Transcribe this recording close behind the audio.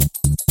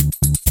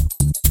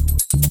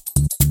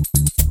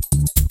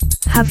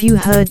Have you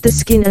heard the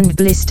Skin and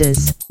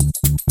Blisters?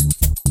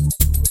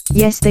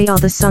 Yes, they are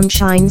the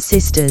Sunshine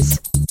Sisters.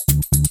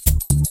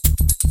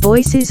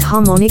 Voices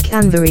harmonic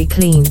and very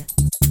clean.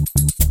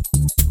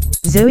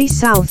 Zoe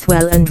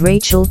Southwell and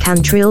Rachel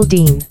Cantrill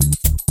Dean.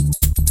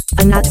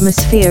 An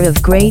atmosphere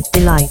of great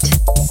delight.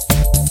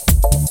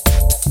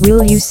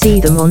 Will you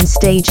see them on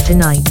stage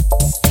tonight?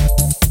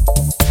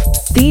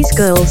 These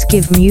girls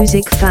give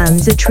music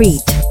fans a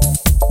treat.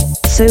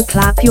 So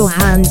clap your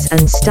hands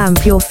and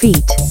stamp your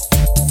feet.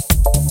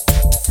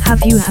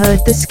 Have you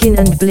heard the Skin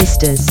and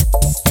Blisters?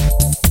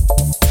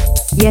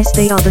 Yes,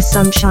 they are the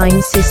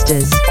Sunshine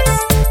Sisters.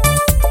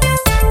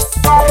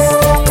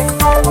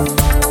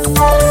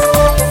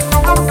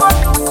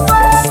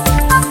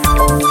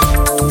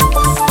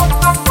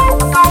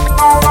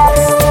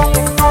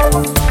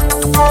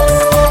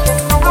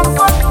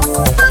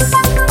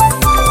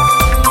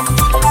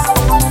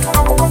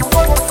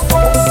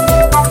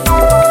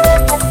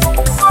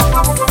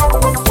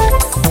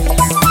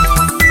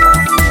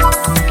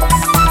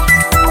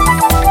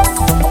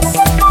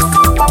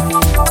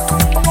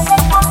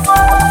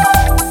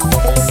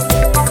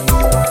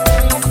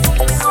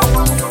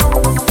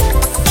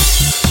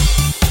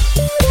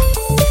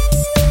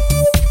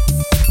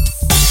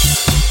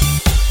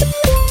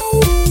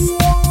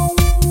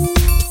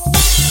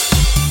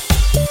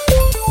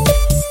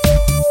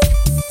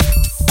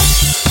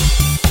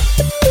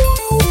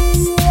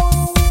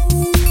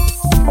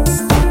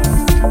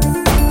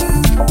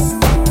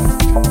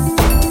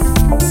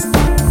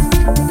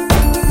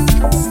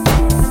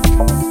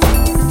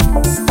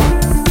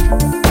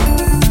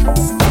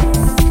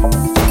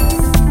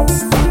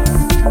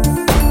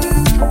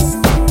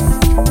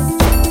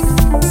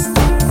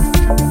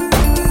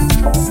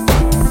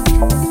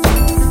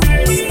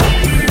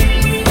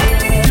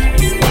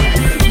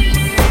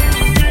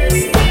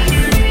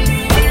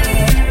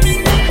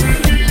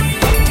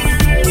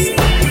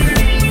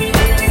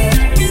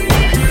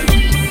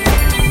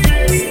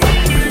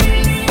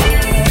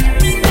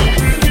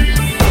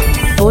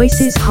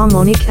 Voices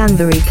harmonic and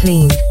very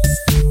clean.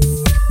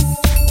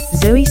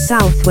 Zoe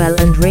Southwell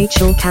and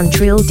Rachel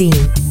Cantrill Dean.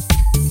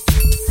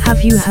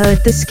 Have you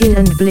heard the Skin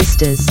and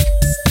Blisters?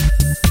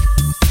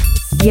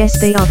 Yes,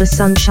 they are the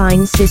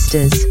Sunshine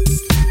Sisters.